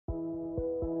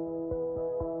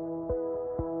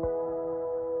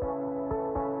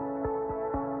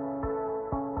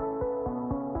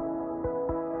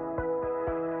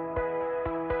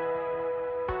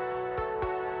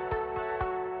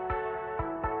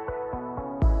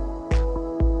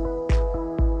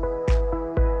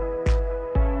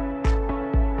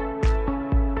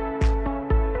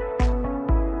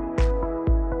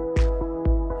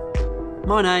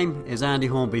My name is Andy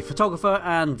Hornby, photographer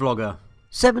and vlogger.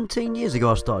 17 years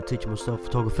ago I started teaching myself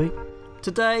photography.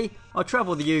 Today I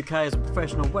travel the UK as a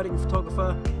professional wedding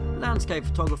photographer, landscape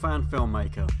photographer and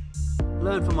filmmaker.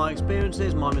 Learn from my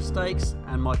experiences, my mistakes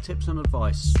and my tips and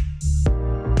advice.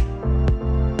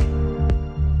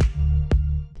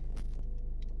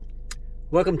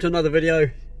 Welcome to another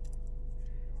video.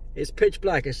 It's pitch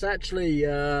black. It's actually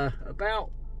about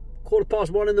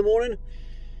 1:15 in the morning.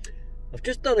 I've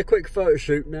just done a quick photo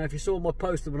shoot. Now if you saw my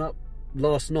post that went up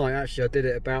last night, actually I did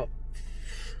it about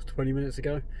 20 minutes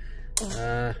ago.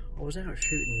 I was out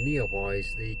shooting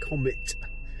Neowise, the Comet,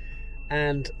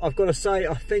 and I've got to say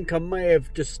I think I may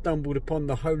have just stumbled upon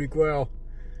the holy grail.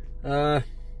 So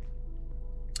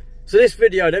this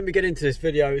video, let me get into this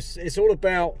video. It's all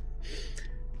about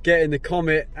getting the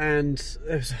Comet, and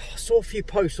I saw a few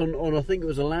posts on I think it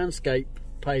was a landscape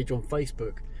page on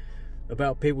Facebook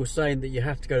about people saying that you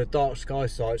have to go to dark sky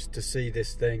sites to see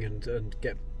this thing and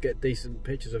get decent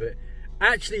pictures of it.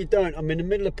 Actually you don't. I'm in the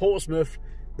middle of Portsmouth.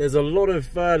 There's a lot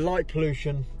of light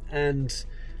pollution and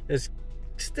there's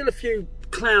still a few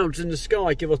clouds in the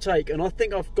sky, give or take, and I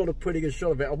think I've got a pretty good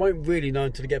shot of it. I won't really know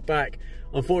until I get back.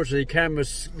 Unfortunately,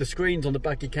 the screens on the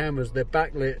back of your cameras, they're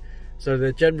backlit, so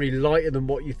they're generally lighter than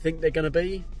what you think they're going to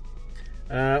be.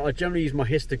 I generally use my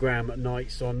histogram at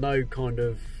night, so I know kind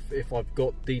of if I've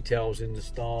got details in the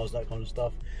stars, that kind of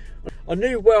stuff. I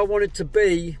knew where I wanted to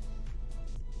be,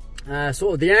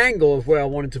 sort of the angle of where I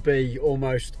wanted to be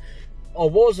almost. I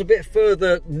was a bit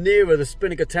further nearer the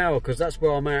Spinnaker Tower because that's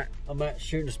where I'm at. I'm at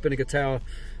shooting the Spinnaker Tower.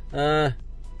 I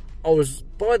was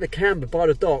by the camber, by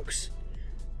the docks,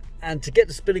 and to get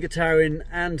the Spinnaker Tower in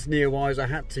and Neowise, I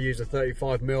had to use a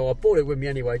 35mm. I brought it with me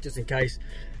anyway, just in case.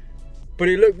 But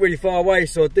it looked really far away,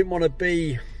 so I didn't want to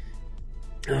be.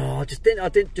 I just didn't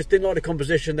like the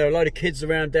composition. There were a load of kids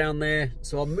around down there,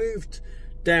 so I moved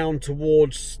down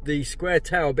towards the Square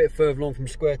Tower, a bit further along from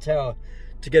Square Tower,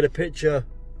 to get a picture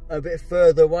a bit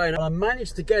further away. And I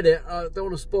managed to get it. I don't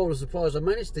want to spoil the surprise. I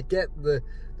managed to get the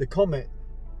Comet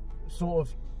sort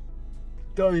of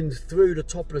going through the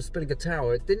top of the Spinnaker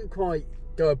Tower. It didn't quite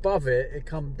go above it. It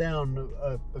come down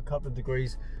a couple of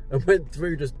degrees and went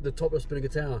through the top of the Spinnaker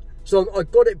Tower. So I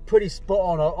got it pretty spot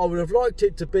on. I would have liked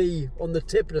it to be on the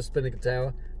tip of the Spinnaker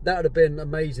Tower. That would have been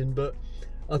amazing, but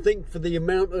I think for the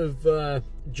amount of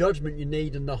judgment you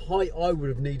need and the height I would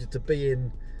have needed to be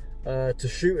in to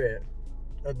shoot it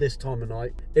at this time of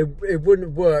night, it wouldn't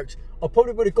have worked. I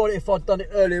probably would have got it if I'd done it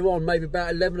earlier on, maybe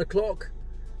about 11 o'clock,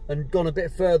 and gone a bit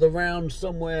further round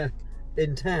somewhere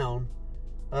in town.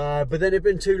 But then it'd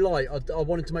been too light. I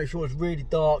wanted to make sure it's really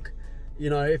dark. You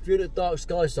know, if you're at a dark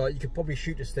sky site, you could probably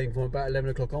shoot this thing from about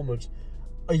 11 o'clock onwards.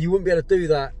 You wouldn't be able to do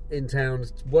that in town.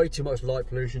 It's way too much light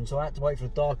pollution, so I had to wait for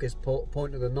the darkest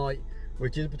point of the night,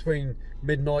 which is between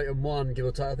midnight and 1, give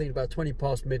or take. I think about 20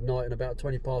 past midnight and about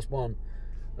 20 past 1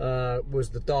 was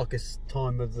the darkest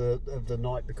time of the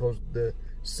night, because the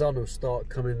sun will start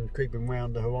creeping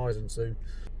round the horizon soon.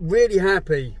 Really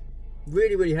happy,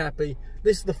 really happy.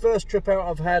 This is the first trip out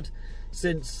I've had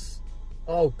since,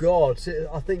 oh god,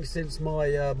 I think since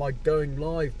my my going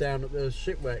live down at the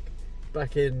shipwreck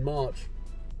back in March.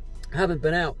 I haven't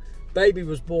been out. Baby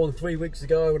was born 3 weeks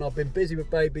ago and I've been busy with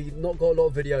baby, not got a lot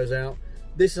of videos out.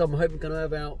 This I'm hoping going to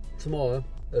have out tomorrow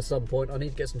at some point. I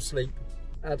need to get some sleep.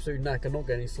 Absolute knacker, not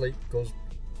getting any sleep because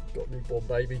got a newborn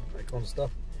baby, that kind of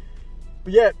stuff.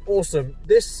 But yeah, awesome.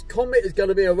 This Comet is going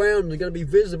to be around and going to be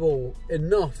visible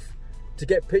enough to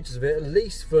get pictures of it at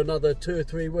least for another 2 or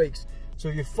 3 weeks. So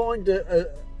if you find a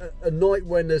night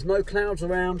when there's no clouds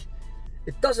around,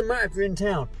 it doesn't matter if you're in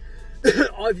town.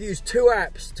 I've used 2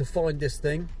 apps to find this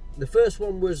thing. The first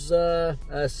one was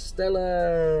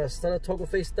Stellaris,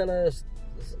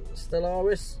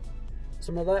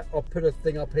 something like that. I'll put a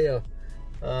thing up here.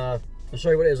 I'll show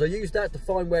you what it is. I used that to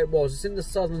find where it was. It's in the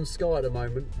southern sky at the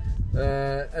moment,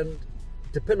 and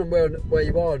depending on where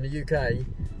you are in the UK,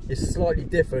 it's slightly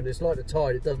different. It's like the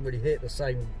tide; it doesn't really hit the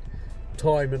same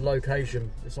time and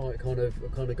location. It's like it kind of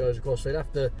goes across. So you'd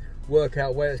have to work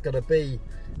out where it's going to be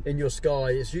in your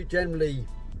sky. It's generally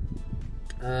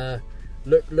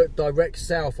look direct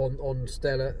south on this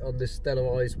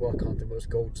Stellarise. Well, I can't think what it's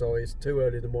called. Sorry, it's too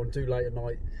early in the morning, too late at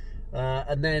night,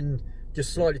 and then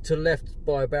just slightly to the left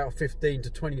by about 15 to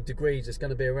 20 degrees. It's going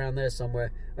to be around there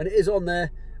somewhere, and it is on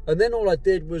there. And then all I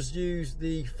did was use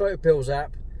the PhotoPills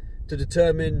app to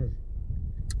determine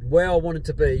where I wanted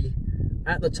to be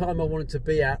at the time I wanted to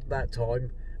be at that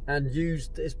time, and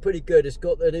it's pretty good. It's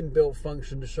got an inbuilt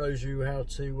function that shows you how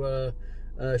to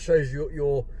shows you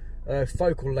your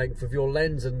focal length of your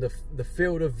lens and the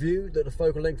field of view that the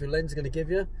focal length of your lens is going to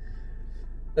give you.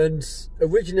 And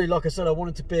originally, like I said, I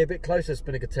wanted to be a bit closer to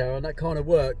Spinnaker Tower, and that kind of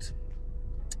worked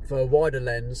for a wider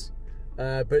lens,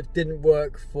 but it didn't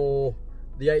work for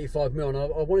the 85mm. And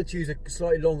I wanted to use a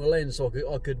slightly longer lens so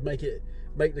I could make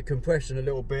the compression a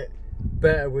little bit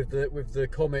better with the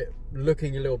Comet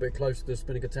looking a little bit closer to the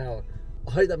Spinnaker Tower.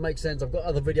 I hope that makes sense. I've got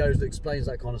other videos that explains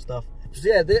that kind of stuff. So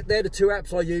yeah, they're the two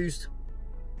apps I used.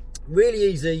 Really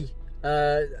easy.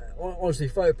 Honestly,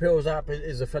 PhotoPills app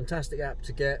is a fantastic app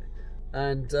to get,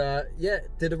 and yeah,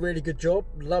 did a really good job.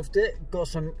 Loved it. Got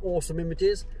some awesome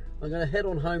images. I'm going to head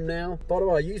on home now. By the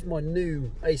way, I used my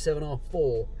new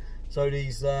A7R4, so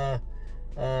these the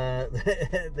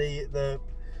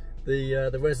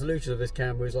resolution of this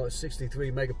camera is like 63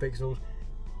 megapixels.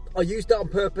 I used that on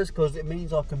purpose because it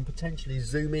means I can potentially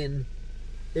zoom in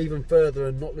even further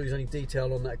and not lose any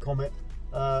detail on that Comet,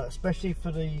 especially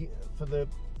for the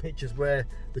pictures where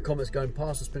the Comet's going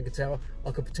past the Spinnaker Tower.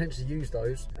 I could potentially use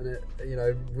those and you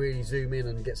know, really zoom in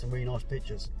and get some really nice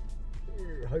pictures,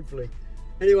 hopefully.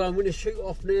 Anyway, I'm going to shoot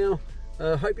off now.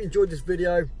 Hope you enjoyed this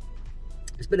video.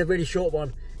 It's been a really short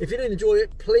one. If you did enjoy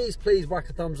it, please whack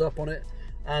a thumbs up on it,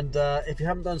 and if you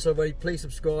haven't done so already, please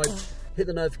subscribe, hit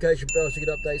the notification bell so you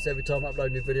get updates every time I upload a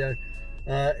new video.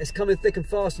 It's coming thick and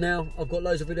fast now. I've got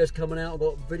loads of videos coming out. I've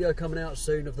got a video coming out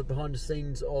soon of the behind the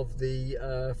scenes of the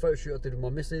photo shoot I did with my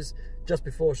missus just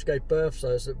before she gave birth, so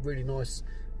it's a really nice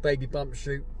baby bump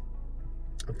shoot.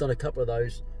 I've done a couple of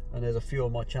those and there's a few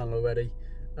on my channel already,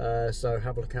 so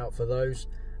have a look out for those.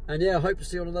 And yeah, I hope to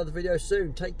see you on another video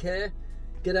soon. Take care,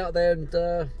 get out there and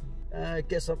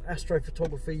get some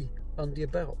astrophotography under your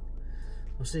belt.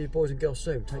 I'll see you boys and girls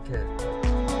soon. Take care.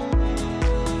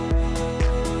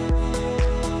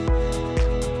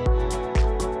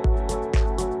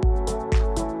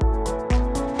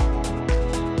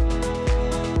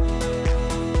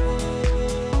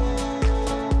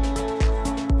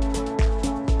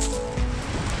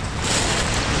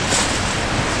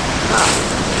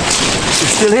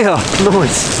 Still here,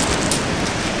 nice.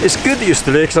 It's good that you're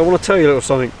still here because I want to tell you a little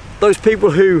something. Those people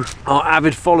who are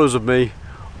avid followers of me,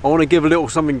 I want to give a little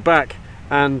something back,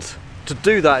 and to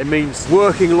do that it means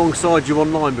working alongside you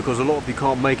online, because a lot of you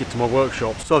can't make it to my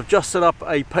workshop. So I've just set up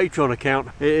a Patreon account.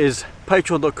 It is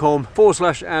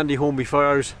patreon.com/Andy Hornby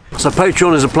Photos. So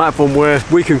Patreon is a platform where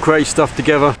we can create stuff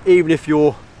together, even if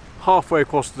you're halfway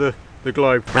across the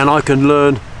globe, and I can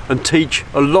learn and teach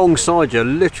alongside you,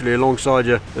 literally alongside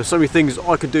you. There's so many things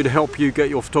I can do to help you get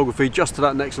your photography just to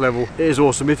that next level. It is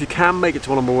awesome. If you can make it to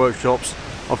one of my workshops,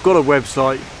 I've got a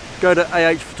website. Go to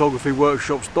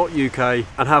ahphotographyworkshops.uk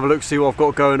and have a look, see what I've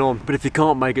got going on. But if you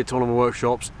can't make it to one of my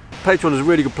workshops, Patreon is a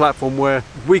really good platform where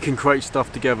we can create stuff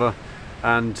together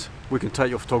and we can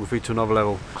take your photography to another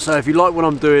level. So if you like what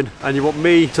I'm doing and you want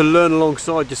me to learn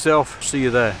alongside yourself, see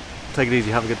you there. Take it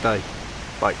easy, have a good day.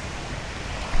 Bye.